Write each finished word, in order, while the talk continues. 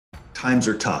Times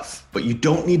are tough, but you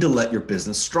don't need to let your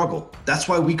business struggle. That's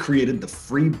why we created the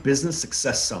free Business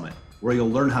Success Summit, where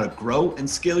you'll learn how to grow and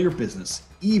scale your business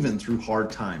even through hard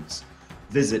times.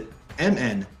 Visit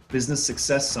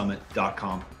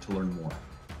mnbusinesssuccesssummit.com to learn more.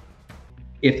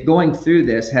 If going through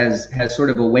this has sort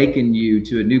of awakened you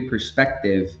to a new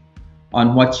perspective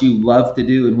on what you love to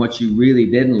do and what you really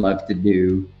didn't love to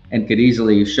do, and could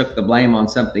easily shook the blame on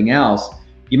something else,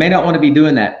 you may not want to be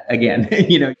doing that again.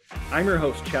 I'm your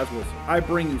host, Chaz Wilson. I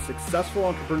bring you successful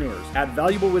entrepreneurs, add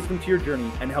valuable wisdom to your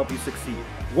journey, and help you succeed.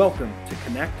 Welcome to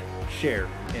Connect, Share,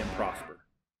 and Prosper.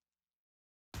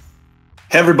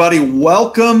 Hey everybody,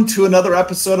 welcome to another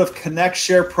episode of Connect,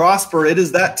 Share, Prosper. It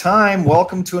is that time.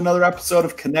 Welcome to another episode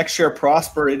of Connect, Share,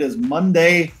 Prosper. It is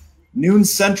Monday, noon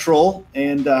Central,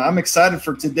 and I'm excited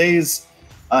for today's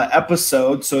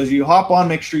episode. So as you hop on,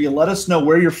 make sure you let us know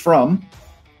where you're from,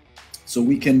 so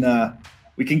we can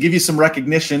give you some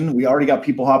recognition. We already got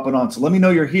people hopping on, so let me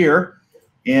know you're here,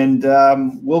 and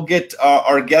we'll get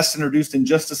our guests introduced in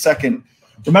just a second.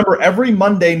 Remember, every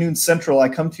Monday, noon Central, I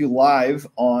come to you live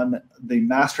on the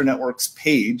Master Networks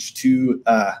page to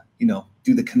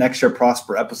do the Connect, Share,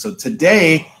 Prosper episode.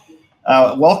 Today,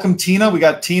 welcome Tina. We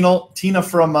got Tina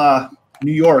from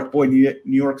New York. Boy, New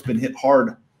York's been hit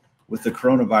hard with the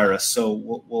coronavirus,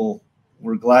 so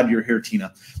we're glad you're here,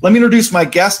 Tina. Let me introduce my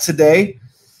guest today.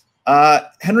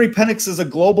 Henry Penix is a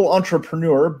global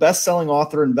entrepreneur, best-selling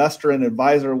author, investor, and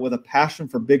advisor with a passion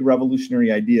for big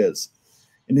revolutionary ideas.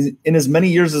 In his many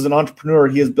years as an entrepreneur,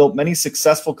 he has built many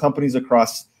successful companies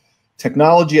across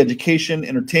technology, education,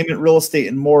 entertainment, real estate,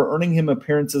 and more, earning him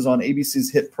appearances on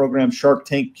ABC's hit program Shark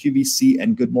Tank, QVC,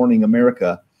 and Good Morning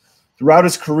America. Throughout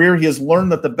his career, he has learned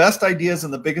that the best ideas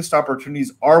and the biggest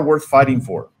opportunities are worth fighting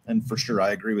for. And for sure,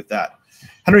 I agree with that.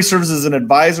 Henry serves as an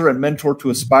advisor and mentor to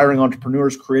aspiring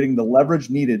entrepreneurs, creating the leverage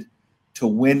needed to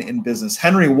win in business.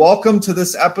 Henry, welcome to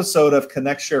this episode of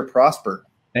Connect, Share, Prosper.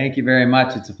 Thank you very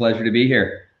much. It's a pleasure to be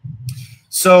here.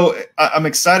 So I'm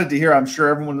excited to hear. I'm sure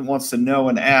everyone wants to know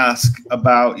and ask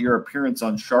about your appearance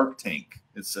on Shark Tank,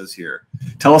 it says here.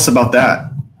 Tell us about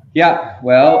that. Yeah,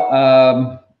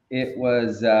 well, it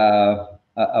was a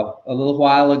little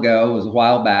while ago. It was a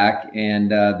while back, and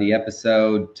the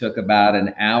episode took about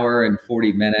an hour and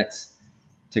 40 minutes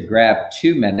to grab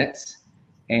 2 minutes.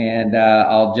 And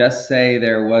I'll just say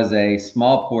there was a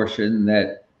small portion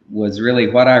that was really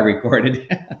what I recorded.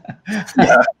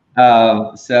 Yeah.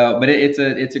 But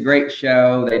it's a great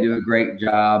show. They do a great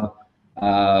job.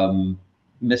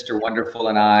 Mr. Wonderful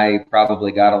and I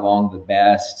probably got along the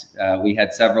best. We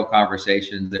had several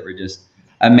conversations that were just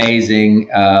amazing.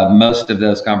 Most of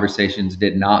those conversations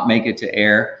did not make it to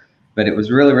air, but it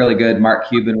was really, really good. Mark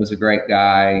Cuban was a great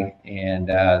guy, and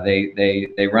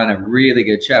they run a really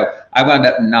good show. I wound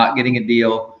up not getting a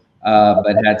deal,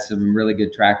 but had some really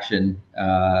good traction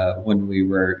when we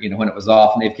were, when it was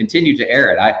off, and they've continued to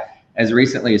air it. As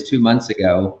recently as 2 months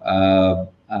ago,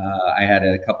 I had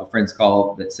a couple friends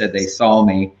call that said they saw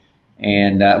me,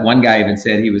 and one guy even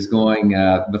said he was going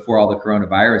before all the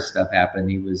coronavirus stuff happened.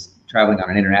 He was traveling on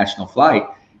an international flight,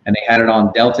 and they had it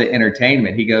on Delta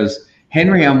Entertainment. He goes,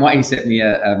 Henry, he sent me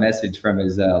a message from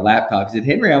his laptop. He said,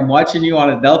 Henry, I'm watching you on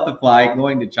a Delta flight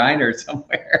going to China or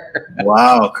somewhere.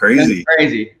 Wow, crazy. That's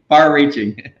crazy, far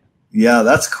reaching. Yeah,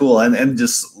 that's cool. And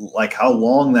just like how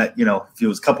long that, if it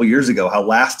was a couple of years ago, how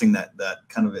lasting that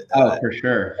kind of. Oh, for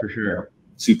sure.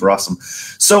 Super awesome.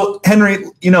 So Henry,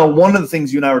 one of the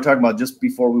things you and I were talking about just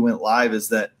before we went live is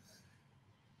that,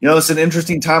 it's an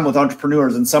interesting time with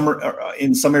entrepreneurs, and some are,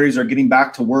 in some areas are getting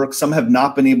back to work. Some have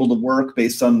not been able to work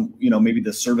based on, maybe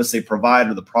the service they provide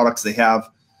or the products they have.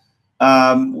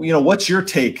 What's your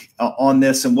take on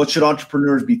this, and what should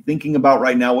entrepreneurs be thinking about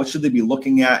right now? What should they be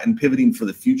looking at and pivoting for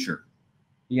the future?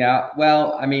 Yeah,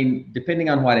 well,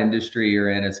 depending on what industry you're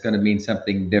in, it's going to mean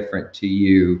something different to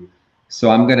you.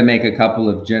 So I'm going to make a couple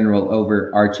of general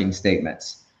overarching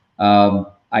statements.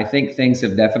 I think things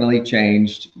have definitely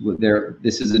changed.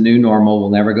 This is a new normal. We'll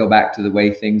never go back to the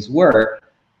way things were.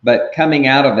 But coming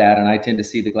out of that, and I tend to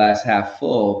see the glass half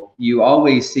full, you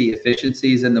always see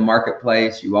efficiencies in the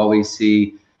marketplace. You always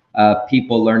see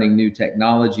people learning new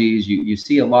technologies. You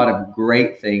see a lot of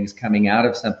great things coming out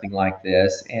of something like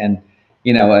this. And,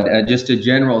 just a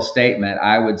general statement,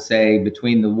 I would say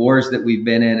between the wars that we've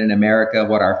been in America,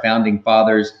 what our founding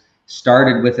fathers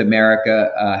started with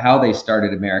America, how they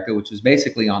started America, which was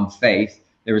basically on faith.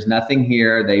 There was nothing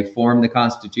here. They formed the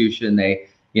Constitution. They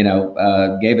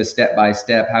gave us step by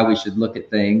step how we should look at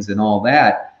things and all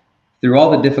that. Through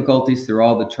all the difficulties, through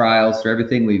all the trials, through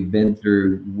everything we've been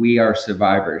through, we are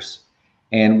survivors,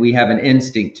 and we have an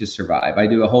instinct to survive. I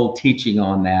do a whole teaching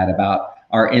on that, about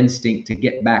our instinct to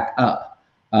get back up.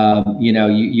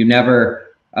 You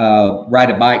never ride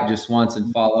a bike just once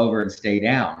and fall over and stay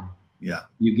down. Yeah.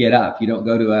 You get up. You don't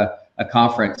go to a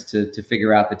conference to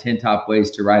figure out the 10 top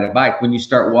ways to ride a bike. When you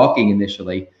start walking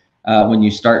initially, when you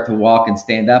start to walk and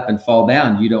stand up and fall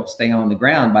down, you don't stay on the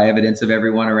ground by evidence of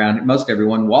most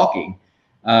everyone walking.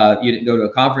 You didn't go to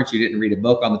a conference. You didn't read a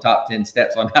book on the top 10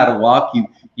 steps on how to walk.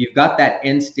 You've got that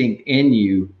instinct in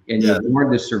you, and you're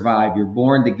born to survive. You're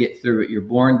born to get through it. You're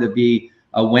born to be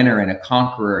a winner and a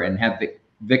conqueror and have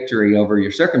victory over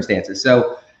your circumstances.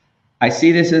 So I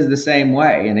see this as the same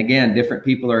way. And again, different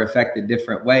people are affected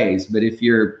different ways. But if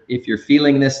you're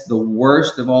feeling this, the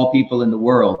worst of all people in the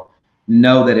world,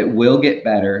 know that it will get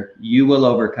better. You will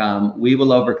overcome. We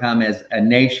will overcome as a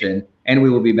nation, and we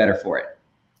will be better for it.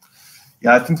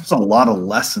 Yeah, I think there's a lot of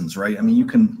lessons, right? I mean, you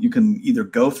can either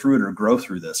go through it or grow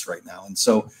through this right now. And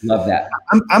so love that.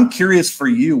 I'm curious for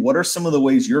you, what are some of the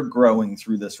ways you're growing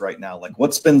through this right now? Like,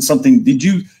 what's been something, did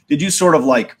you sort of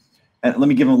like, and let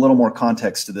me give a little more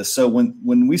context to this. So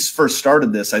when we first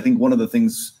started this, I think one of the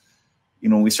things,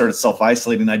 when we started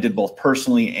self-isolating, I did both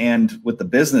personally and with the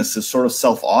business, is sort of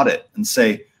self-audit and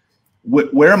say,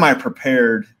 where am I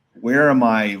prepared? Where am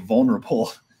I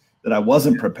vulnerable that I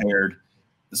wasn't prepared?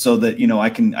 So that, I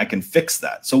can fix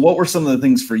that. So what were some of the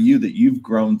things for you that you've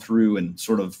grown through and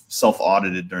sort of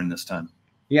self-audited during this time?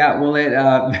 Yeah, well,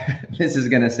 this is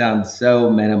going to sound so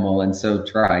minimal and so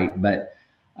trite, but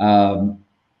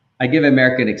I give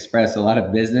American Express a lot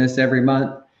of business every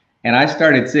month. And I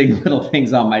started seeing little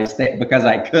things on my because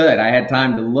I had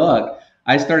time to look.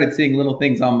 I started seeing little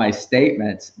things on my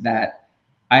statements that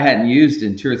I hadn't used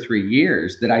in 2 or 3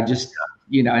 years that I just,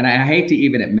 and I hate to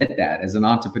even admit that as an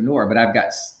entrepreneur, but I've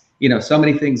got, so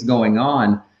many things going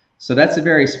on. So that's a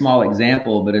very small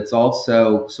example, but it's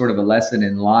also sort of a lesson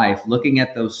in life, looking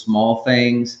at those small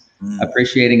things,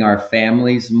 appreciating our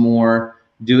families more,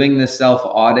 doing the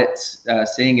self-audits,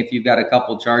 seeing if you've got a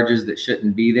couple charges that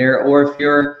shouldn't be there, or if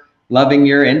you're loving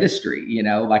your industry,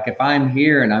 like if I'm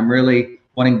here and I'm really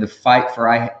wanting to fight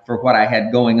for what I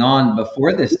had going on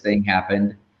before this thing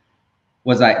happened,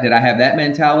 did I have that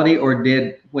mentality, or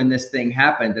when this thing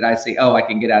happened, did I say, oh, I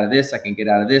can get out of this,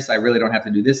 I really don't have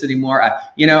to do this anymore,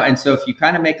 and so if you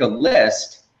kind of make a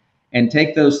list and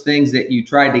take those things that you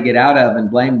tried to get out of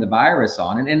and blame the virus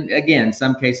on, and again, in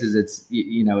some cases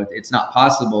it's not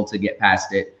possible to get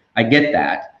past it. I get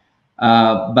that,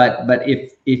 but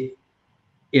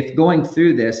if going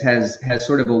through this has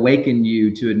sort of awakened you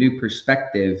to a new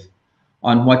perspective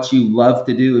on what you love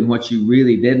to do and what you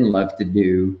really didn't love to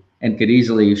do, and could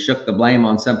easily shook the blame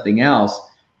on something else,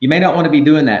 you may not want to be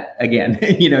doing that again.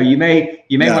 You may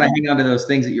want to hang on to those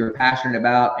things that you're passionate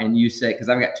about, and you say, because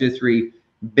I've got 2 or 3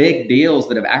 big deals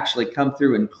that have actually come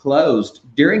through and closed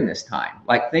during this time,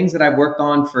 like things that I've worked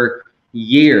on for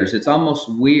years. It's almost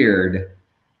weird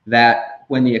that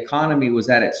when the economy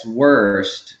was at its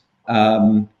worst,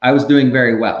 I was doing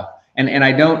very well. And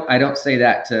I don't say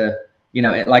that to,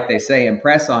 like they say,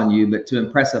 impress on you, but to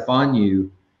impress upon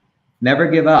you. Never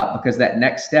give up, because that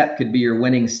next step could be your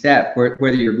winning step,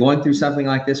 whether you're going through something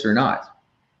like this or not.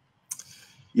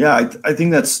 Yeah, I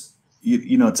think that's,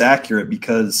 it's accurate,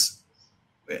 because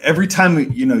every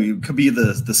time, you could be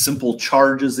the simple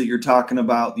charges that you're talking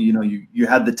about, you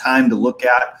had the time to look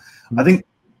at. I think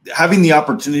having the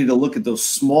opportunity to look at those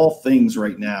small things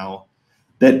right now,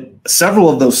 that several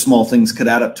of those small things could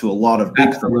add up to a lot of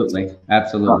big things.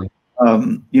 Absolutely.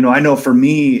 I know for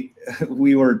me,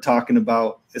 we were talking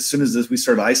about, as soon as we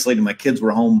started isolating, my kids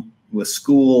were home with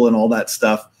school and all that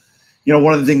stuff.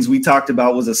 One of the things we talked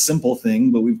about was a simple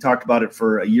thing, but we've talked about it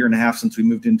for 1.5 years since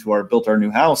we built our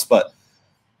new house. But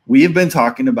we have been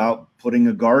talking about putting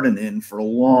a garden in for a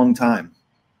long time.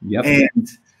 Yep. And,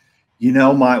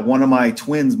 one of my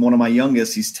twins, one of my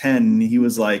youngest, he's 10, and he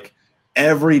was like,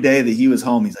 every day that he was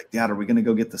home, he's like, Dad, are we going to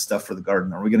go get the stuff for the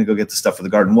garden? Are we going to go get the stuff for the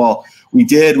garden? Well, we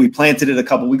did. We planted it a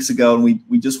couple weeks ago, and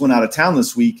we just went out of town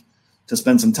this week to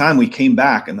spend some time. We came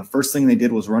back, and the first thing they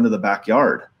did was run to the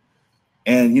backyard.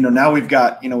 And, now we've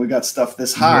got stuff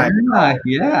this high.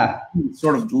 Yeah.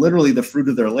 Sort of literally the fruit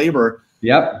of their labor.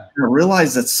 Yep. I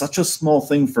realize that's such a small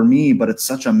thing for me, but it's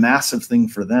such a massive thing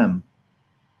for them.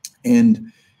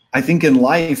 And I think in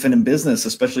life and in business,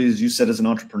 especially as you said, as an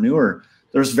entrepreneur,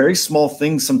 there's very small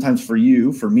things sometimes for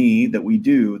you, for me, that we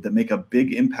do that make a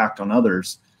big impact on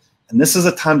others. And this is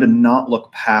a time to not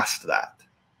look past that.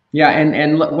 Yeah.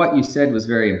 And what you said was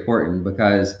very important,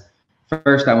 because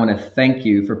first I want to thank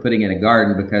you for putting in a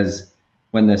garden, because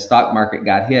when the stock market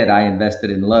got hit, I invested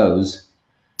in Lowe's.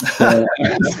 So,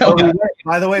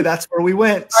 by the way, that's where we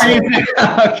went. So.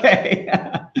 Okay.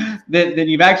 Then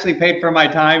you've actually paid for my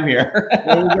time here.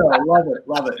 There you go.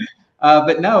 Love it.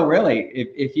 But no, really,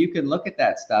 if you can look at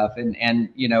that stuff and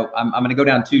you know, I'm going to go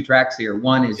down 2 tracks here.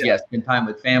 One is, yes, spend time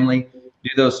with family, do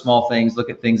those small things, look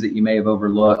at things that you may have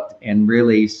overlooked, and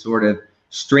really sort of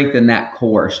strengthen that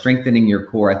core. Strengthening your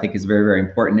core, I think, is very, very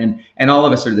important. And all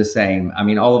of us are the same. I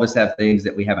mean, all of us have things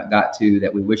that we haven't got to,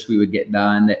 that we wish we would get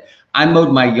done. That I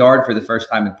mowed my yard for the first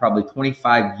time in probably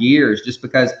 25 years, just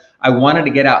because I wanted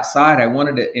to get outside. I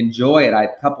wanted to enjoy it.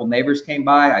 A couple neighbors came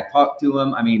by. I talked to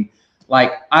them. I mean,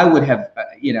 like, I would have,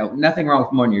 you know, nothing wrong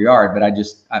with mowing your yard, but I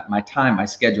just, my time, my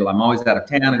schedule, I'm always out of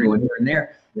town and going here and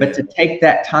there. But to take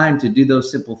that time to do those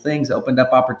simple things opened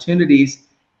up opportunities,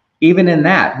 even in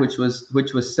that, which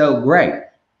was so great.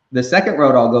 The second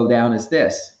road I'll go down is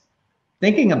this: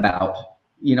 thinking about,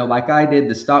 you know, like I did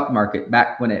the stock market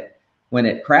back when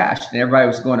it crashed, and everybody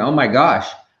was going, oh my gosh,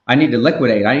 I need to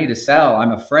liquidate, I need to sell,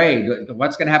 I'm afraid,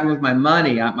 what's going to happen with my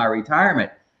money, my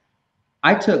retirement.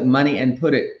 I took money and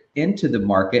put it into the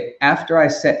market after I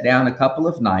sat down a couple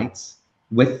of nights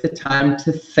with the time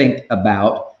to think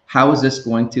about, how is this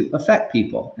going to affect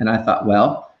people? And I thought,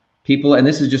 well, people, and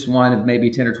this is just one of maybe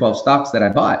 10 or 12 stocks that I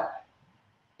bought,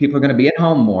 people are going to be at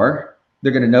home more.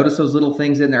 They're going to notice those little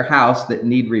things in their house that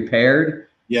need repaired,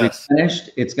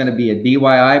 replenished. It's going to be a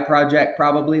DIY project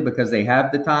probably, because they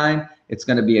have the time. It's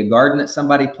going to be a garden that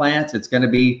somebody plants. It's going to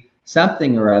be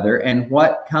something or other. And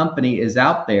what company is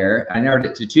out there? I narrowed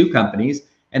it to 2 companies.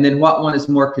 And then what one is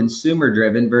more consumer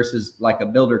driven versus like a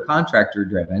builder contractor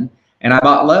driven. And I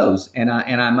bought Lowe's, and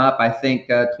I'm up, I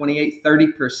think, 28,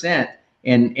 30%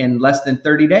 in less than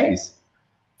 30 days.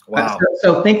 Wow.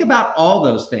 So think about all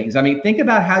those things. I mean, think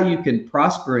about how you can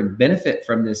prosper and benefit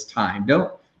from this time.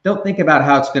 Don't think about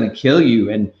how it's going to kill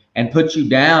you and put you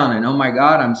down and, oh my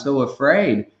God, I'm so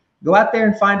afraid. Go out there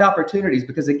and find opportunities,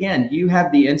 because again, you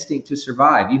have the instinct to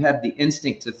survive. You have the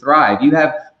instinct to thrive. You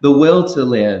have the will to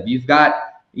live. You've got,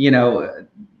 you know,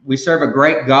 we serve a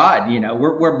great God. You know,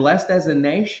 we're blessed as a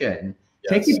nation.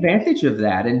 Yes. Take advantage of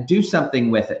that and do something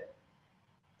with it.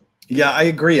 Yeah, I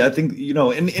agree. I think, you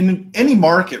know, in any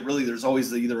market, really, there's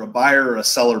always either a buyer or a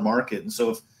seller market. And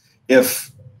so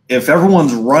if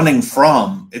everyone's running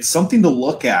from, it's something to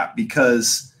look at,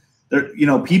 because there, you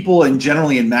know, people and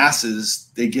generally in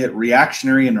masses, they get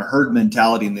reactionary and a herd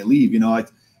mentality and they leave. You know, I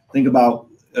think about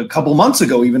a couple months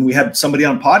ago, even we had somebody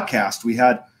on podcast. We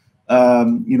had,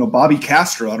 you know, Bobby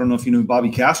Castro. I don't know if you know Bobby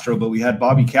Castro, but we had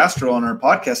Bobby Castro on our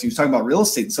podcast. He was talking about real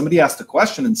estate, and somebody asked a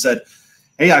question and said,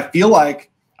 hey, I feel like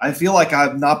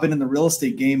I've not been in the real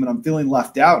estate game and I'm feeling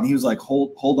left out. And he was like,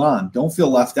 hold on, don't feel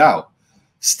left out.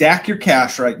 Stack your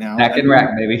cash right now. Stack and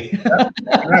rack, baby.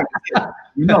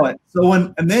 You know it. So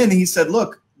and then he said,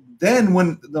 look, then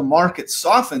when the market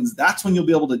softens, that's when you'll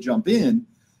be able to jump in.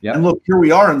 Yep. And look, here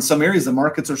we are in some areas, the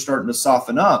markets are starting to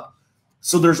soften up.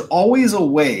 So there's always a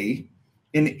way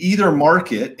in either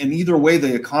market, and either way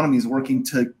the economy is working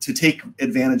to take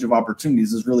advantage of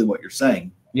opportunities, is really what you're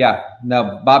saying. Yeah,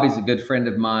 no, Bobby's a good friend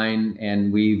of mine,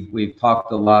 and we've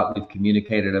talked a lot. We've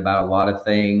communicated about a lot of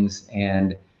things,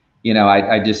 and you know,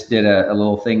 I just did a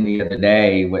little thing the other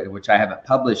day, which I haven't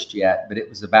published yet, but it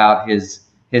was about his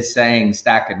saying,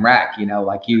 stack and rack. You know,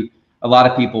 like a lot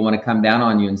of people want to come down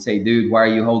on you and say, dude, why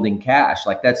are you holding cash?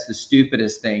 Like, that's the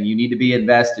stupidest thing. You need to be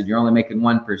invested. You're only making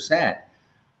 1%.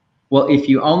 Well, if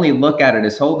you only look at it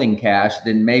as holding cash,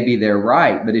 then maybe they're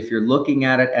right. But if you're looking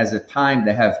at it as a time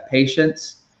to have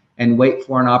patience and wait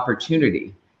for an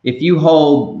opportunity, if you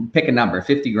hold, pick a number,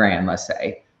 50 grand, let's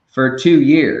say, for 2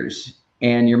 years,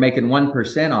 and you're making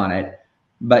 1% on it,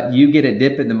 but you get a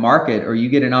dip in the market, or you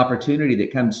get an opportunity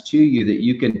that comes to you that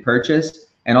you can purchase,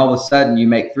 and all of a sudden you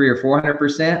make 300 or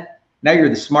 400%. Now you're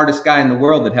the smartest guy in the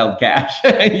world that held cash.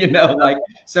 You know, like,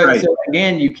 so, right. So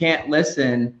again, you can't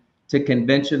listen to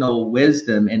conventional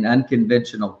wisdom in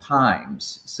unconventional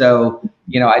times. So,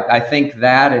 you know, I think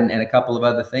that and a couple of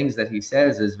other things that he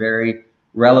says is very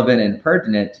relevant and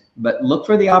pertinent, but look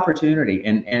for the opportunity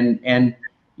and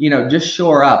you know, just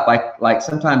shore up. Like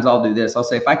sometimes I'll do this. I'll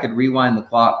say, if I could rewind the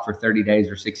clock for 30 days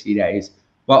or 60 days,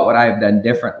 what would I have done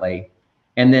differently?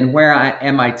 And then where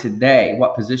am I today?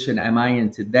 What position am I in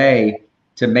today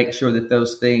to make sure that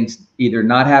those things either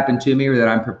not happen to me, or that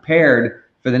I'm prepared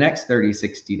for the next 30,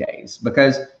 60 days?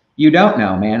 Because you don't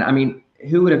know, man. I mean,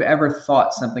 who would have ever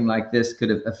thought something like this could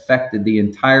have affected the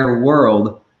entire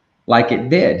world like it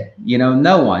did? You know,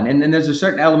 no one. And then there's a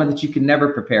certain element that you can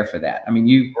never prepare for that. I mean,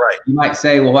 you might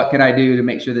say, well, what could I do to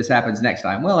make sure this happens next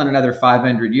time? Well, in another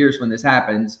 500 years when this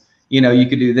happens, you know, you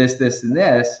could do this, this, and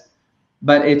this.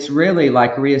 But it's really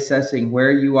like reassessing where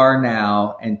you are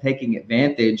now and taking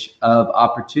advantage of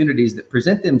opportunities that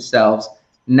present themselves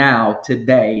now,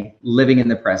 today, living in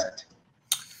the present.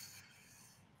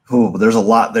 Oh, there's a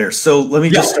lot there. So let me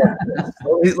just start.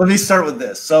 Let me start with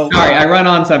this. So sorry, I run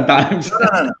on sometimes.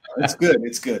 No. It's good.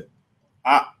 It's good.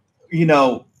 You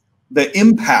know, the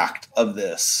impact of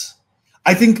this.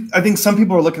 I think some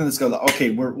people are looking at this and go, okay,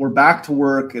 we're back to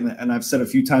work, and I've said a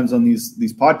few times on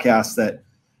these podcasts that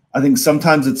I think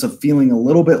sometimes it's a feeling a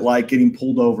little bit like getting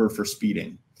pulled over for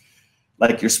speeding.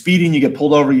 Like you're speeding, you get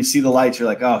pulled over, you see the lights, you're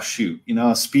like, oh shoot,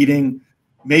 speeding.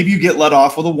 Maybe you get let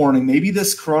off with a warning. Maybe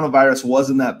this coronavirus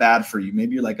wasn't that bad for you.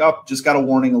 Maybe you're like, oh, just got a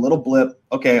warning, a little blip.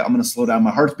 Okay, I'm going to slow down. My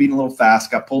heart's beating a little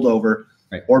fast, got pulled over.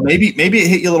 Right. Or maybe it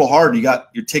hit you a little hard. You got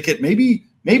your ticket. Maybe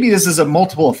this is a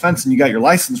multiple offense and you got your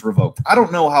license revoked. I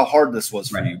don't know how hard this was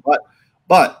for you,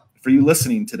 but for you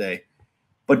listening today,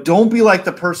 but don't be like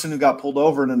the person who got pulled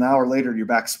over and an hour later you're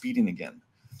back speeding again.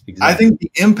 Exactly. I think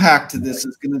the impact to this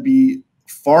is going to be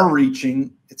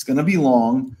far-reaching. It's going to be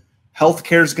long.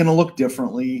 Healthcare is going to look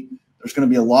differently. There's going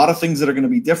to be a lot of things that are going to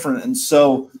be different. And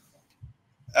so,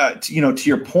 to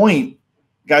your point,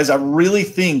 guys, I really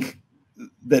think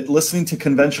that listening to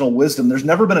conventional wisdom, there's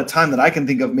never been a time that I can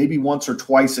think of, maybe once or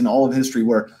twice in all of history,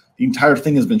 where the entire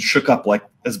thing has been shook up like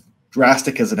as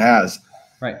drastic as it has.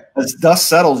 Right. As dust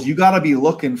settles, you got to be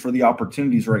looking for the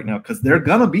opportunities right now because they're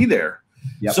going to be there.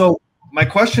 Yep. So my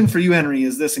question for you, Henry,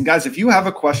 is this. And guys, if you have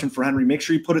a question for Henry, make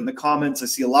sure you put it in the comments. I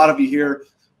see a lot of you here.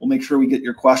 We'll make sure we get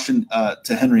your question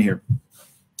to Henry here.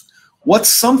 What's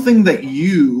something that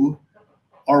you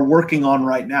are working on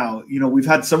right now? We've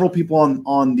had several people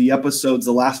on the episodes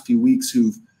the last few weeks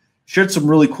who've shared some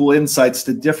really cool insights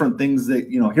to different things that,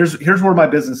 here's where my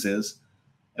business is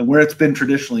and where it's been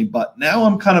traditionally, but now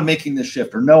I'm kind of making this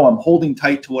shift, or no, I'm holding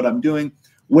tight to what I'm doing.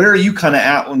 Where are you kind of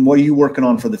at and what are you working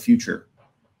on for the future?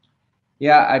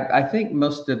 Yeah, I think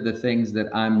most of the things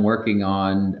that I'm working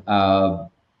on,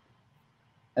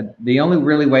 the only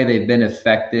really way they've been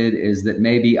affected is that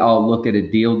maybe I'll look at a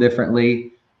deal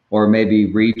differently or maybe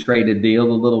retrade a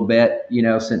deal a little bit,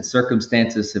 since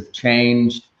circumstances have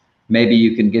changed. Maybe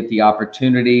you can get the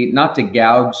opportunity not to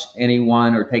gouge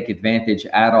anyone or take advantage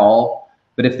at all.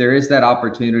 But if there is that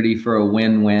opportunity for a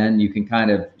win-win, you can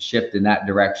kind of shift in that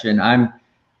direction. I'm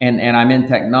in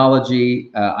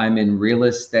technology. I'm in real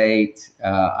estate.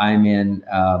 I'm in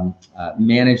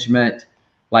management.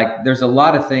 Like there's a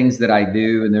lot of things that I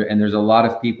do, and there's a lot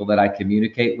of people that I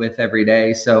communicate with every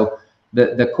day. So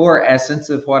the core essence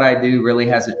of what I do really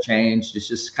hasn't changed. It's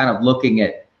just kind of looking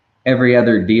at every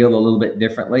other deal a little bit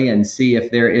differently and see if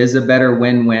there is a better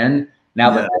win-win now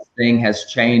that this thing has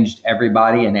changed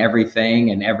everybody and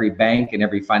everything and every bank and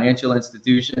every financial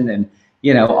institution and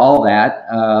all that.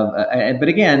 But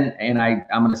again, and I'm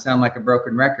going to sound like a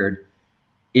broken record.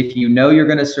 If you know you're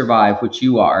going to survive, which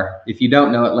you are, if you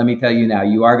don't know it, let me tell you now,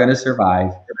 you are going to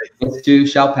survive. This too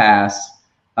shall pass.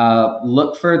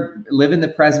 Live in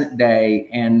the present day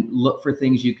and look for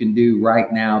things you can do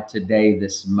right now, today,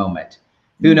 this moment.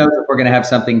 Who knows if we're going to have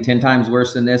something 10 times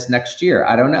worse than this next year?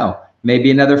 I don't know.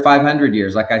 Maybe another 500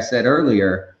 years. Like I said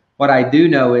earlier, what I do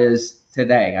know is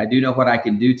today. I do know what I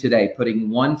can do today,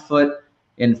 putting one foot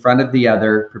in front of the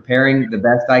other, preparing the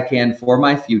best I can for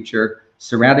my future,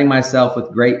 surrounding myself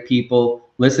with great people,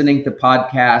 listening to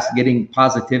podcasts, getting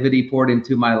positivity poured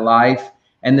into my life,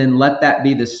 and then let that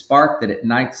be the spark that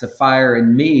ignites a fire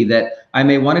in me that I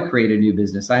may want to create a new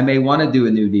business. I may want to do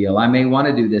a new deal. I may want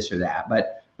to do this or that.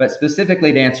 But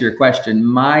specifically to answer your question,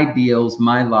 my deals,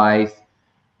 my life,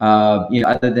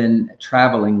 other than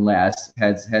traveling less,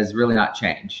 has really not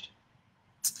changed.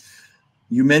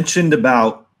 You mentioned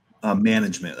about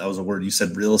management. That was a word you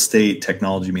said, real estate,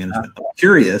 technology management. I'm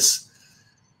curious,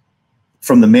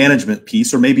 from the management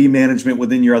piece, or maybe management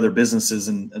within your other businesses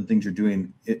and things you're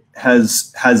doing,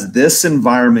 has this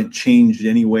environment changed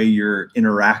any way you're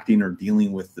interacting or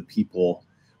dealing with the people,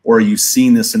 or are you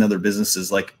seeing this in other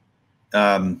businesses? Like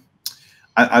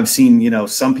I've seen,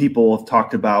 some people have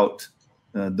talked about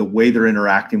the way they're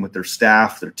interacting with their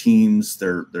staff, their teams,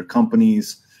 their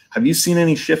companies. Have you seen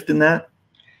any shift in that?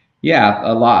 Yeah,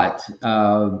 a lot.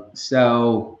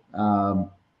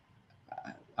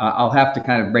 I'll have to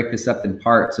kind of break this up in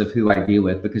parts of who I deal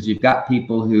with, because you've got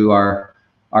people who are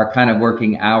kind of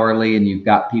working hourly, and you've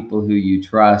got people who you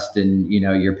trust, and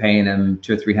you're paying them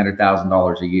 $200,000 or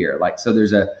 $300,000 a year. Like, so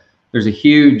there's a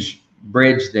huge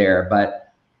bridge there,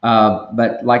 but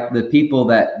like the people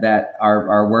that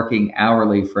are working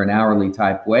hourly for an hourly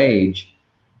type wage,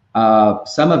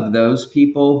 some of those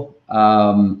people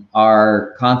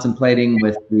are contemplating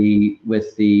with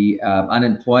the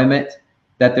unemployment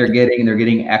that they're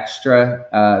getting extra,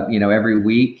 every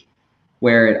week,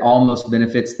 where it almost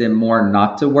benefits them more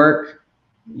not to work.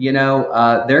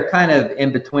 They're kind of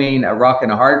in between a rock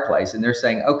and a hard place, and they're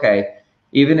saying, okay,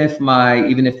 even if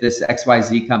this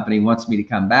XYZ company wants me to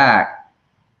come back,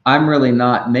 I'm really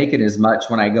not making as much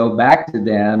when I go back to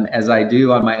them as I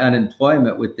do on my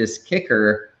unemployment with this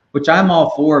kicker, which I'm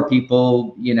all for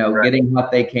people, getting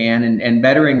what they can and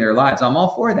bettering their lives. I'm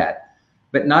all for that,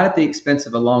 but not at the expense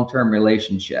of a long-term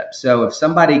relationship. So if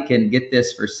somebody can get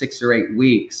this for 6 or 8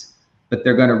 weeks, but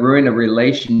they're going to ruin a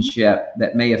relationship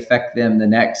that may affect them the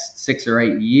next 6 or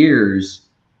 8 years.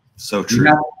 So true.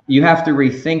 You have to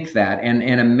rethink that. And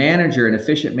a manager, an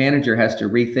efficient manager, has to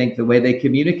rethink the way they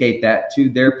communicate that to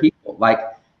their people. Like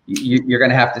you're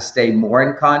going to have to stay more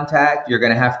in contact. You're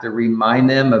going to have to remind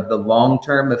them of the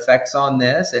long-term effects on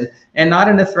this, and not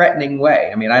in a threatening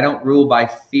way. I mean, I don't rule by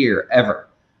fear ever.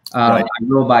 Right. I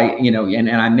rule by,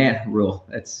 rule.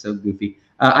 That's so goofy.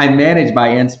 I manage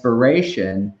by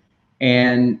inspiration.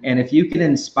 And if you can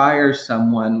inspire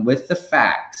someone with the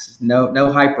facts,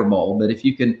 no hyperbole, but if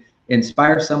you can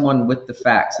inspire someone with the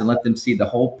facts and let them see the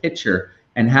whole picture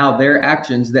and how their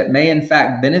actions that may in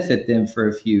fact benefit them for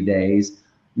a few days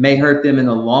may hurt them in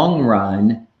the long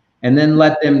run, and then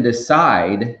let them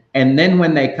decide. And then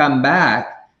when they come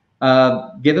back,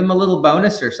 give them a little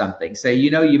bonus or something. Say,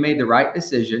 you made the right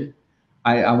decision.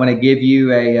 I want to give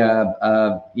you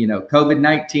a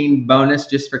COVID-19 bonus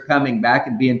just for coming back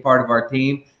and being part of our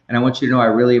team. And I want you to know I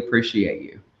really appreciate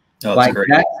you. Oh, like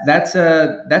that's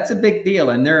a big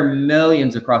deal. And there are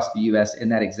millions across the US in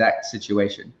that exact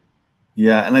situation.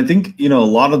 Yeah. And I think, a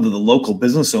lot of the local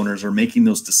business owners are making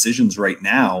those decisions right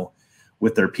now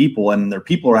with their people, and their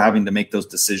people are having to make those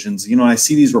decisions. I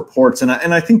see these reports and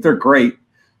I think they're great.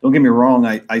 Don't get me wrong.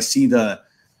 I see the,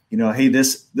 hey,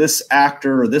 this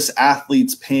actor or this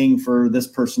athlete's paying for this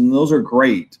person. Those are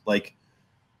great. Like,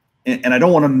 and I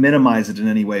don't want to minimize it in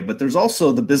any way, but there's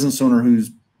also the business owner who's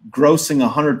grossing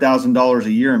 $100,000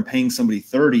 a year and paying somebody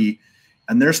 30,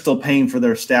 and they're still paying for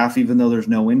their staff, even though there's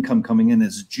no income coming in,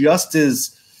 is just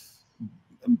as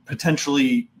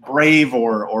potentially brave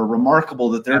or remarkable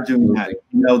that they're doing that,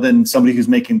 than somebody who's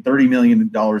making $30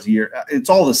 million a year. It's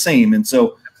all the same. And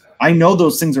so I know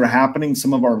those things are happening.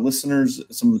 Some of our listeners,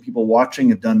 some of the people watching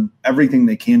have done everything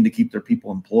they can to keep their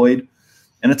people employed,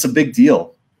 and it's a big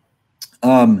deal.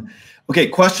 Okay,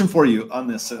 question for you on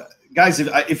this. Guys,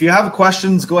 if you have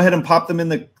questions, go ahead and pop them in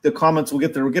the comments. We'll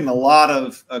get there. We're getting a lot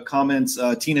of comments.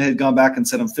 Tina had gone back and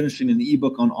said, I'm finishing an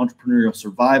ebook on entrepreneurial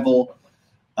survival.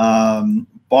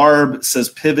 Barb says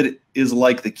pivot is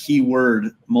like the key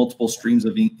word, multiple streams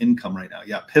of income right now.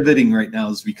 Yeah, pivoting right now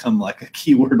has become like a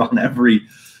key word on every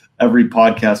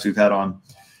podcast we've had on.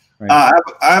 Right.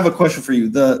 I have a question for you.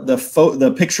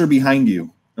 The picture behind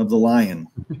you of the lion.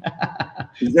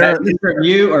 Is that from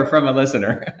you or from a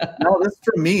listener? No, that's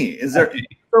from me. Is there?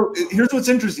 So here's what's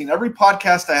interesting. Every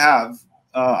podcast I have,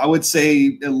 I would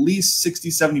say at least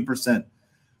 60-70%.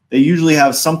 They usually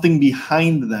have something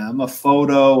behind them, a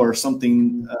photo or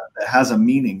something that has a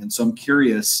meaning. And so I'm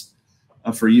curious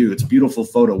for you. It's a beautiful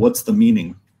photo. What's the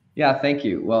meaning? Yeah, thank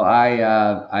you. Well,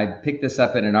 I picked this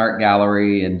up in an art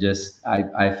gallery and just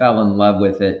I fell in love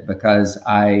with it because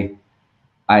I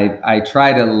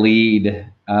try to lead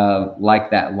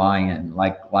like that lion.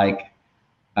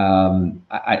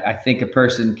 I think a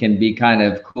person can be kind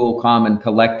of cool, calm, and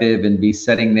collective and be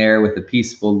sitting there with a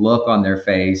peaceful look on their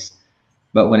face.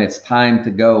 But when it's time to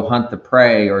go hunt the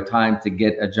prey or time to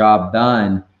get a job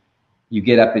done, you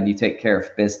get up and you take care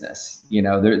of business.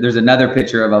 There's another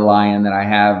picture of a lion that I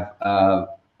have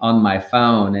on my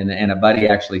phone, and a buddy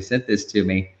actually sent this to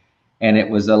me. And it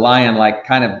was a lion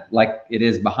kind of like it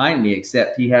is behind me,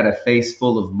 except he had a face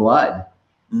full of blood.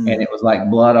 And it was like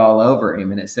blood all over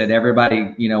him. And it said,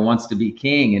 everybody, wants to be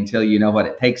king until you know what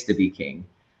it takes to be king.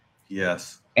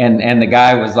 Yes. And the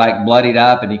guy was like bloodied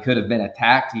up, and he could have been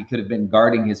attacked. He could have been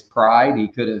guarding his pride. He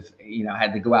could have,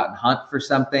 had to go out and hunt for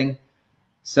something.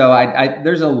 So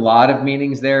there's a lot of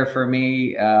meanings there for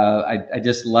me. I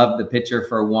just love the picture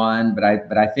for one, but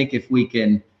I think if we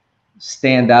can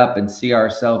stand up and see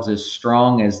ourselves as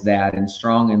strong as that and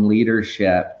strong in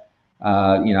leadership,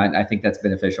 I think that's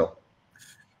beneficial.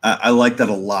 I like that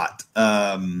a lot.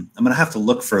 I'm going to have to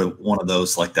look for one of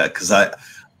those like that, because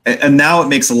and now it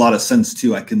makes a lot of sense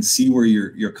too. I can see where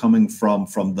you're coming from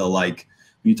the, like,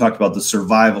 you talked about the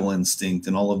survival instinct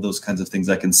and all of those kinds of things.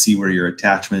 I can see where your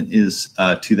attachment is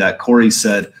to that. Corey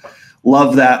said,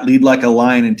 love that. Lead like a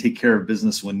lion and take care of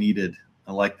business when needed.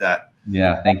 I like that.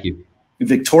 Yeah, thank you.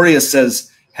 Victoria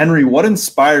says, Henry, what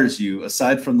inspires you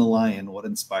aside from the lion? What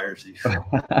inspires you?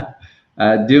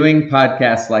 Doing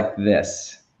podcasts like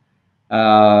this.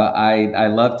 I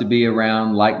love to be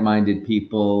around like-minded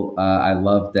people. I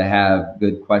love to have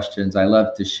good questions. I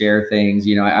love to share things.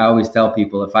 I always tell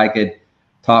people, if I could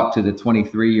talk to the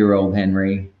 23-year-old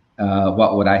Henry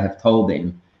what would I have told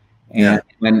him? And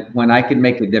Yeah. when I can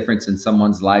make a difference in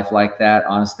someone's life like that,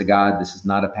 honest to God, this is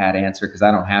not a pat answer because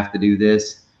I don't have to do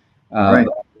this. Right.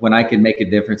 But when I can make a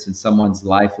difference in someone's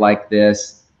life like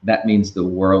this, that means the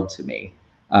world to me.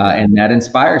 And that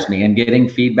inspires me. And getting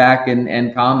feedback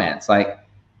and comments like,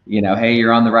 you know, hey,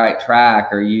 you're on the right track.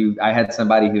 Or I had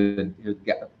somebody who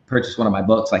purchased one of my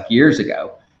books like years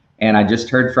ago. And I just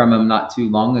heard from them not too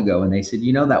long ago. And they said,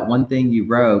 you know, that one thing you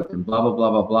wrote and blah, blah, blah,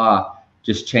 blah, blah,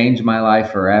 just changed my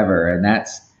life forever. And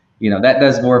that's, you know, that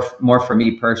does more for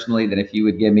me personally than if you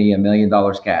would give me $1 million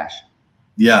cash.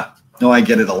 Yeah, no, I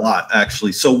get it a lot,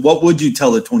 actually. So what would you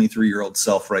tell the 23-year-old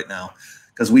self right now?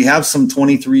 Because we have some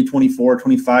 23, 24,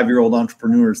 25-year-old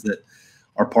entrepreneurs that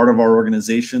are part of our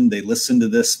organization. They listen to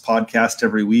this podcast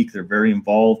every week. They're very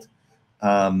involved.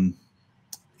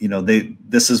 You know,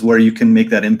 this is where you can make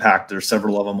that impact. There's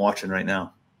several of them watching right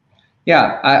now.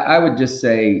 Yeah, I would just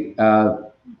say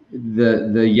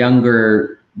the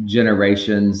younger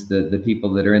generations, the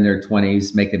people that are in their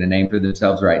 20s making a name for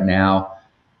themselves right now,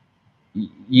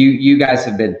 you guys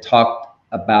have been talked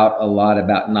about a lot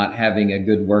about not having a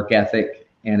good work ethic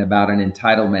and about an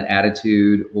entitlement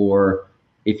attitude, or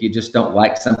if you just don't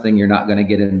like something, you're not going to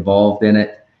get involved in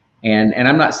it. And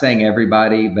I'm not saying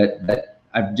everybody, but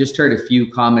I've just heard a few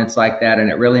comments like that, and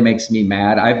it really makes me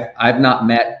mad. I've not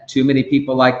met too many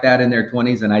people like that in their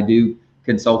 20s, and I do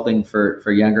consulting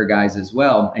for younger guys as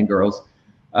well, and girls.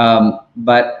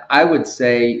 But I would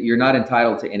say you're not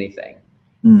entitled to anything.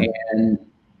 And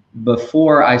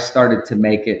before I started to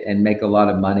make it and make a lot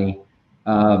of money,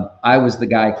 I was the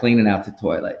guy cleaning out the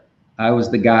toilet. I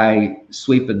was the guy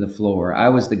sweeping the floor. I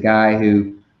was the guy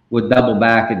who would double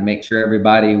back and make sure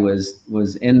everybody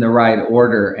was in the right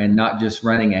order and not just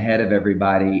running ahead of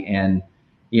everybody and,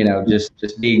 you know,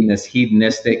 just being this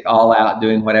hedonistic, all out,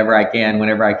 doing whatever I can,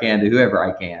 whenever I can, to whoever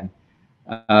I can.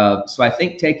 So I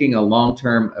think taking a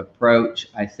long-term approach,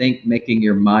 I think making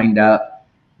your mind up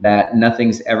that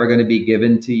nothing's ever going to be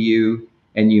given to you,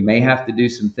 and you may have to do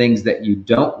some things that you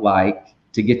don't like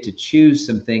to get to choose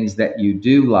some things that you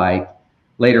do like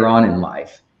later on in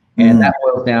life. And that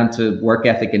boils down to work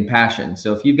ethic and passion.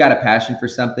 So if you've got a passion for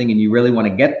something and you really want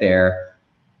to get there,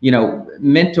 you know,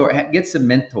 get some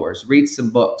mentors, read some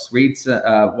books, watch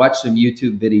some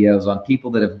YouTube videos on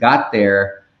people that have got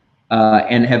there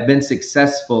and have been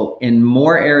successful in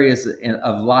more areas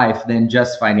of life than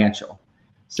just financial.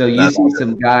 So you see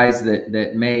some guys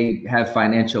that may have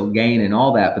financial gain and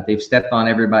all that, but they've stepped on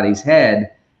everybody's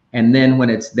head. And then when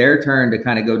it's their turn to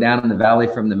kind of go down in the valley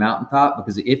from the mountaintop,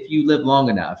 because if you live long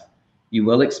enough, you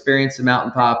will experience the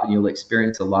mountaintop and you'll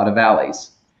experience a lot of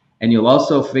valleys. And you'll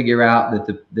also figure out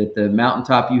that the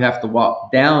mountaintop you have to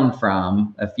walk down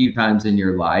from a few times in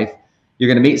your life, you're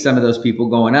going to meet some of those people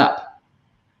going up.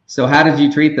 So how did you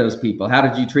treat those people? How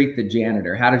did you treat the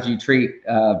janitor? How did you treat,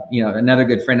 you know, another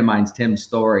good friend of mine's Tim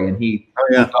Story. And he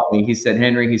told me, he said,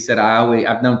 Henry, he said,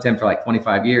 I've known Tim for like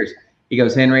 25 years. He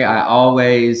goes, Henry, I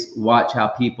always watch how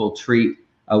people treat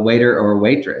a waiter or a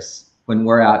waitress when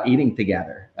we're out eating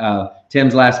together.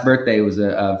 Tim's last birthday was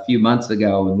a few months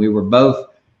ago, and we were both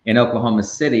in Oklahoma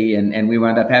City, and we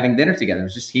wound up having dinner together. It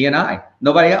was just he and I,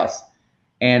 nobody else.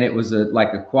 And it was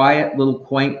like a quiet little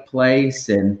quaint place.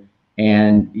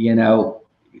 And, you know,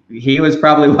 he was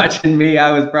probably watching me.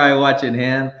 I was probably watching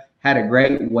him. Had a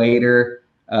great waiter,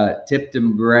 tipped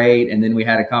him great. And then we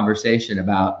had a conversation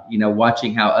about, you know,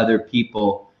 watching how other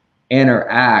people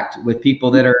interact with people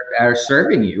that are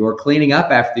serving you or cleaning up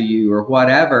after you or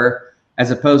whatever, as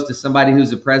opposed to somebody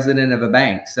who's a president of a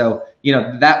bank. So, you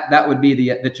know, that would be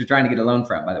that you're trying to get a loan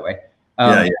from, by the way.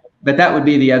 But that would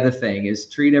be the other thing, is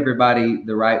treat everybody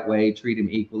the right way, treat them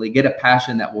equally, get a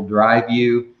passion that will drive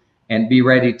you, and be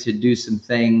ready to do some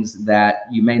things that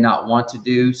you may not want to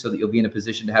do, so that you'll be in a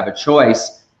position to have a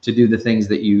choice to do the things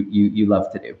that you love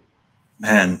to do.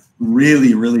 Man,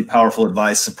 really, really powerful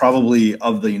advice. So probably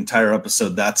of the entire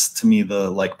episode, that's to me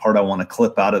the part I want to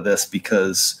clip out of this,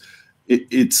 because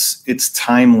it's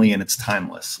timely and it's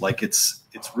timeless. Like it's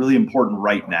really important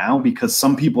right now, because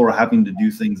some people are having to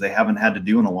do things they haven't had to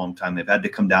do in a long time. They've had to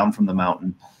come down from the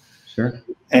mountain. Sure.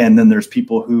 And then there's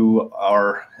people who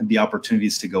have the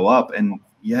opportunities to go up, and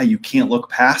yeah, you can't look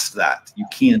past that. You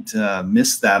can't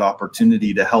miss that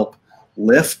opportunity to help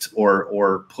lift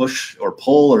or push or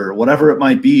pull or whatever it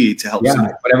might be to help.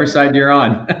 Yeah, whatever side you're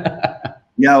on.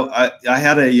 Yeah, I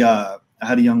had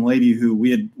a young lady who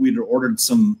we'd ordered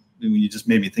some. You just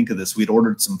made me think of this. We'd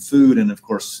ordered some food, and of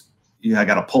course, I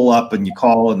got to pull up and you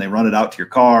call and they run it out to your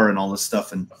car and all this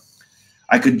stuff. And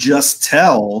I could just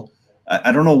tell.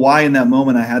 I don't know why in that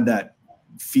moment I had that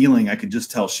feeling, I could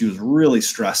just tell she was really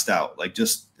stressed out. Like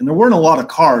and there weren't a lot of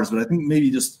cars, but I think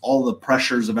maybe just all the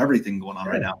pressures of everything going on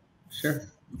right now. Sure.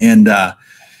 And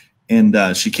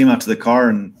she came out to the car,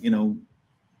 and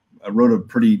I wrote a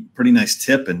pretty nice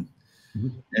tip, and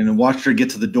watched her get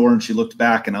to the door, and she looked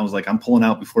back, and I was like, I'm pulling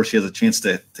out before she has a chance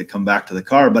to come back to the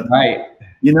car. But right.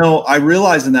 I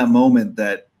realized in that moment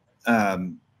that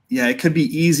it could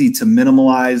be easy to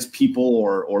minimalize people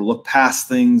or look past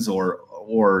things or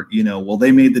well,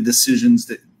 they made the decisions.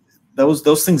 That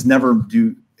those things never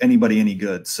do anybody any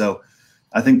good. So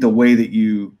I think the way that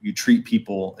you treat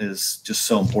people is just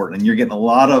so important, and you're getting a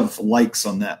lot of likes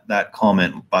on that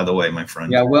comment, by the way, my friend.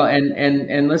 Yeah, well,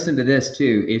 and listen to this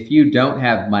too. If you don't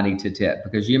have money to tip,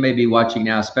 because you may be watching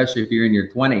now, especially if you're in your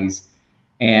 20s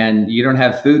and you don't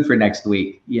have food for next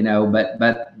week, but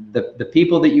the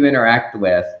people that you interact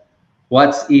with,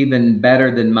 what's even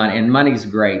better than money? And money's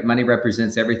great. Money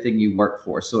represents everything you work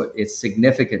for, so it's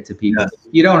significant to people. Yes.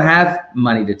 You don't have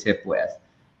money to tip with.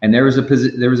 And there was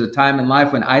a time in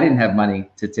life when I didn't have money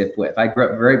to tip with. I grew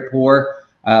up very poor.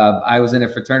 I was in a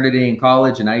fraternity in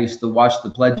college, and I used to wash the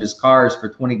pledges' cars for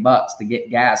 $20 to get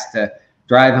gas to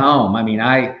drive home. I mean,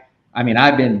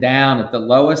 I've been down at the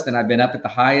lowest, and I've been up at the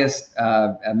highest.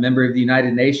 A member of the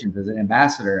United Nations as an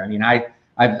ambassador. I mean,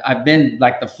 I've been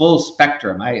like the full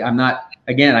spectrum. I'm not,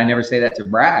 again, I never say that to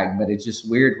brag, but it's just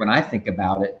weird when I think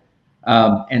about it.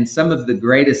 And some of the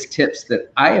greatest tips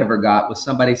that I ever got was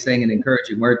somebody saying an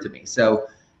encouraging word to me. So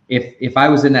if I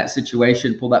was in that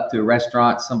situation, pulled up to a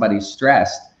restaurant, somebody's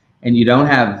stressed, and you don't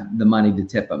have the money to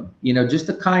tip them, just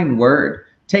a kind word.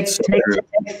 Take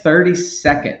 30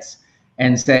 seconds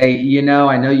and say,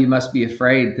 I know you must be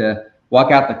afraid to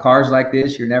walk out the cars like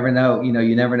this. You never know,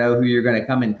 you never know who you're going to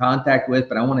come in contact with.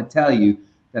 But I want to tell you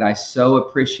that I so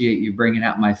appreciate you bringing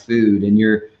out my food, and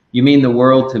you mean the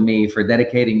world to me for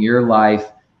dedicating your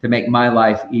life to make my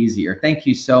life easier. Thank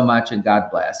you so much, and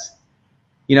God bless.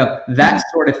 That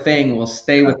sort of thing will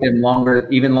stay with them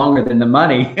even longer than the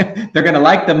money. They're going to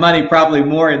like the money probably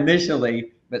more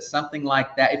initially, but something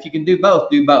like that, if you can do both,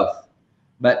 do both.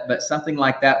 But something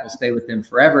like that will stay with them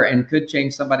forever and could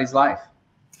change somebody's life.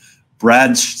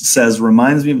 Brad says,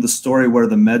 reminds me of the story where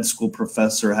the med school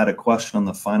professor had a question on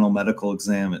the final medical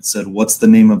exam. It said, what's the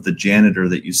name of the janitor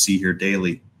that you see here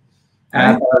daily?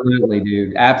 Absolutely,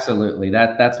 dude. Absolutely.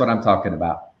 That's what I'm talking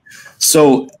about.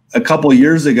 So a couple of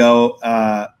years ago,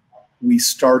 we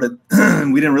started,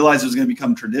 we didn't realize it was going to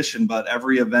become tradition, but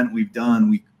every event we've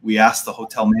done, we asked the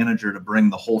hotel manager to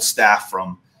bring the whole staff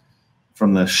from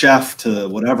the chef to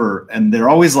whatever. And they're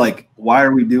always like, why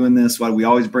are we doing this? Why do we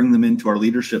always bring them into our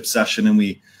leadership session? And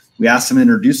we asked them to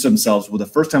introduce themselves. Well, the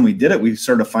first time we did it, we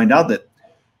started to find out that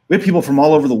we had people from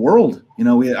all over the world.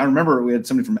 I remember we had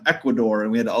somebody from Ecuador,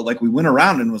 and we went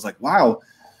around and was like, wow.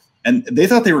 And they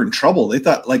thought they were in trouble. They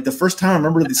thought, like, the first time I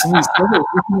remember some of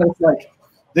these like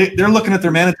they're looking at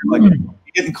their manager like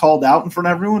getting called out in front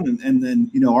of everyone. And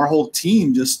then, our whole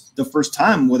team, just the first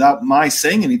time, without my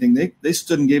saying anything, they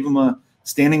stood and gave them a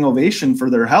standing ovation for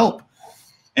their help.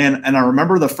 And I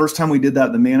remember the first time we did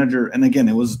that, the manager, and again,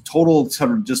 it was total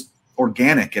sort of just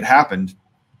organic. It happened.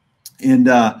 And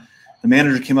the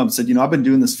manager came up and said, I've been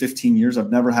doing this 15 years.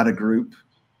 I've never had a group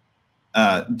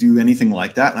do anything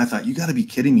like that. And I thought, you got to be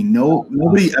kidding me.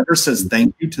 Nobody ever says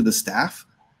thank you to the staff.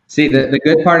 See, the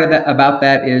good part about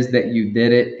that is that you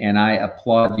did it, and I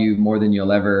applaud you more than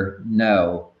you'll ever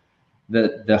know.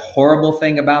 The horrible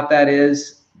thing about that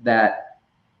is that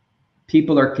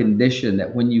people are conditioned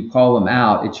that when you call them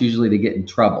out, it's usually to get in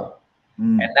trouble.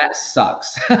 And that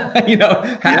sucks.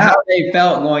 How they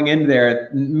felt going in there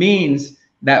means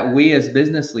that we as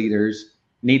business leaders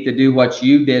need to do what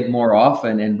you did more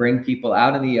often and bring people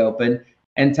out in the open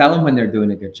and tell them when they're doing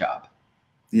a good job.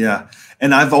 Yeah.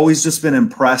 And I've always just been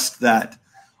impressed that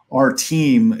our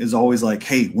team is always like,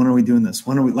 hey, when are we doing this?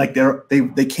 When are we, like,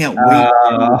 they can't wait.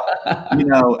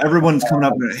 Everyone's coming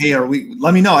up and, hey,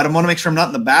 let me know. I don't want to make sure I'm not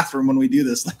in the bathroom when we do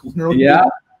this. Like, when are we doing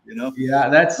this? Yeah,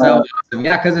 that's so awesome.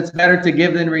 Yeah, because it's better to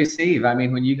give than receive. I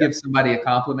mean, when you give somebody a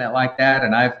compliment like that,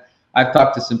 and I've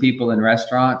talked to some people in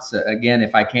restaurants. Again,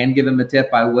 if I can give them a tip,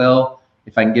 I will.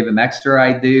 If I can give them extra,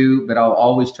 I do. But I'll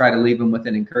always try to leave them with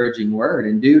an encouraging word.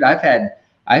 And dude, I've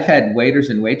had waiters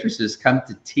and waitresses come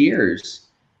to tears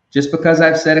just because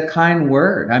I've said a kind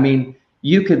word. I mean,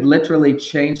 you could literally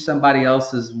change somebody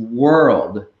else's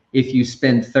world if you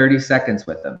spend 30 seconds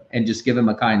with them and just give them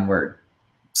a kind word.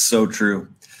 So true.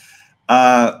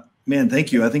 Man,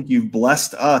 thank you. I think you've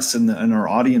blessed us and our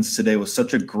audience today with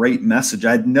such a great message.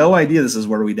 I had no idea this is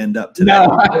where we'd end up today.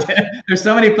 No, there's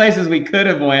so many places we could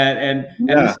have went, and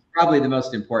this is probably the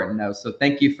most important though. So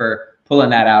thank you for pulling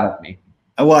that out of me.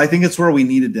 Well, I think it's where we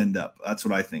needed to end up. That's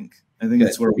what I think. I think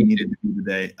it's where we needed to be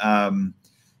today.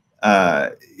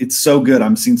 It's so good.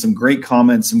 I'm seeing some great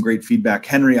comments, some great feedback.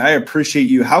 Henry, I appreciate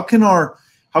you. How can our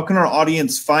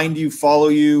audience find you, follow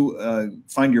you,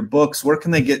 find your books? Where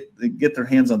can they get their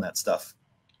hands on that stuff?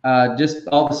 Just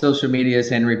all the social medias,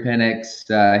 Henry Penix,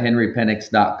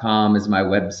 henrypenix.com is my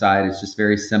website. It's just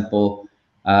very simple.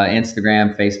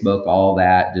 Instagram, Facebook, all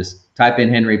that. Just type in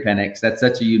Henry Penix. That's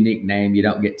such a unique name. You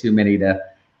don't get too many to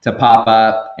pop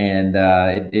up, and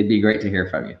it'd be great to hear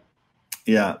from you.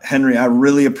 Yeah, Henry, I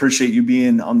really appreciate you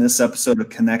being on this episode of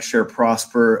Connect, Share,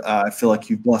 Prosper. I feel like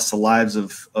you've blessed the lives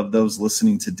of those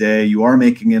listening today. You are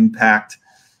making impact.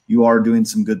 You are doing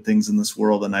some good things in this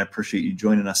world, and I appreciate you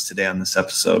joining us today on this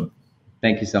episode.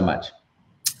 Thank you so much.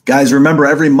 Guys, remember,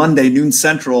 every Monday, noon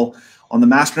Central, on the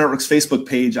Master Networks Facebook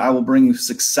page, I will bring you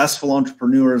successful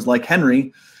entrepreneurs like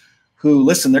Henry who,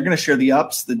 listen, they're going to share the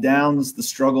ups, the downs, the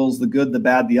struggles, the good, the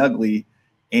bad, the ugly,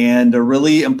 and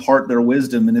really impart their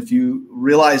wisdom. And if you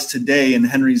realize today in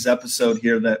Henry's episode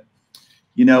here that,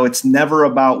 it's never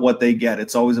about what they get.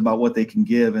 It's always about what they can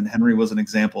give. And Henry was an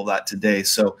example of that today.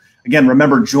 So again,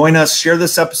 remember, join us, share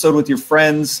this episode with your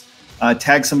friends,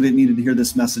 tag somebody that needed to hear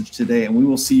this message today. And we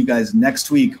will see you guys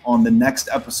next week on the next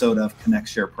episode of Connect,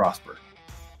 Share, Prosper.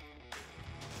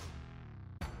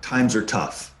 Times are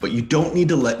tough, but you don't need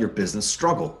to let your business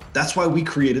struggle. That's why we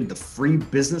created the free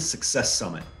Business Success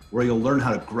Summit, where you'll learn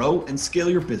how to grow and scale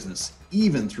your business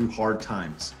even through hard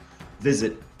times.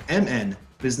 Visit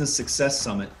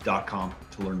mnbusinesssuccesssummit.com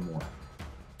to learn more.